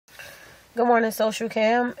Good morning, Social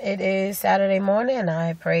Cam. It is Saturday morning, and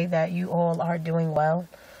I pray that you all are doing well.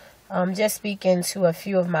 Just speaking to a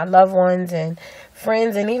few of my loved ones and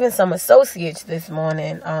friends and even some associates this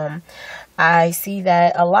morning. I see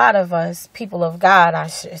that a lot of us, people of God, I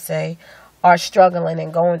should say, are struggling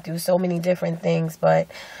and going through so many different things. But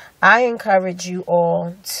I encourage you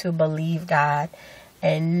all to believe God.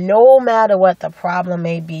 And no matter what the problem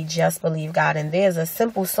may be, just believe God. And there's a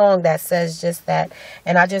simple song that says just that.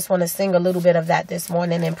 And I just want to sing a little bit of that this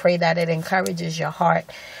morning and pray that it encourages your heart.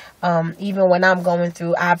 Even when I'm going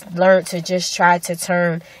through, I've learned to just try to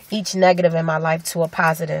turn each negative in my life to a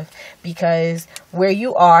positive. Because where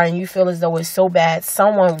you are and you feel as though it's so bad,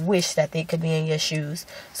 someone wished that they could be in your shoes.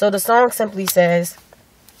 So the song simply says,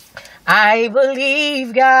 I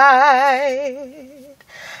believe God.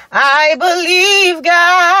 I believe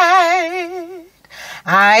God.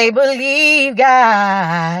 I believe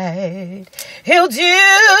God. He'll do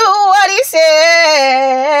what he said.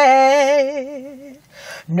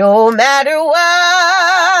 No matter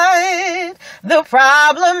what the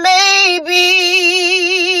problem may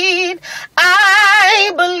be,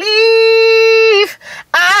 I believe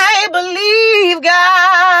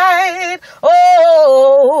God.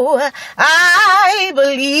 Oh, I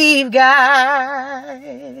believe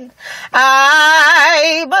God.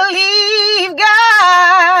 I believe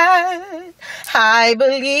God. I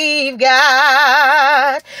believe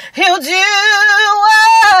God. He'll do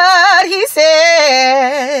what he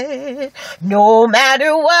said. No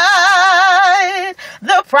matter what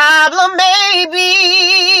the problem may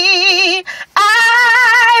be,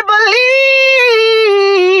 I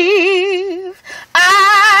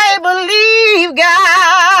believe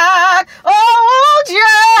God. Oh,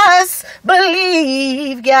 just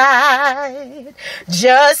believe God.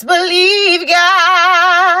 Just believe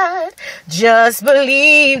God. Just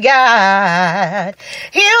believe God.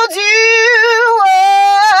 He'll do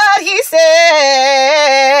what he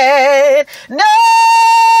said. No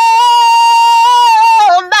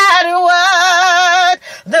matter what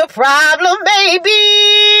the problem may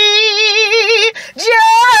be,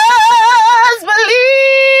 just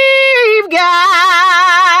believe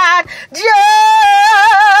God.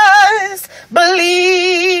 Just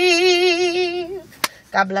believe.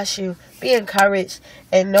 God bless you. Be encouraged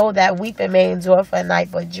and know that weeping may endure for a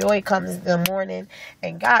night, but joy comes in the morning.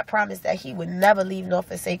 And God promised that he would never leave nor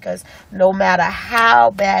forsake us, no matter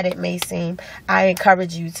how bad it may seem. I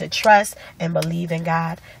encourage you to trust and believe in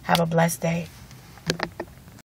God. Have a blessed day.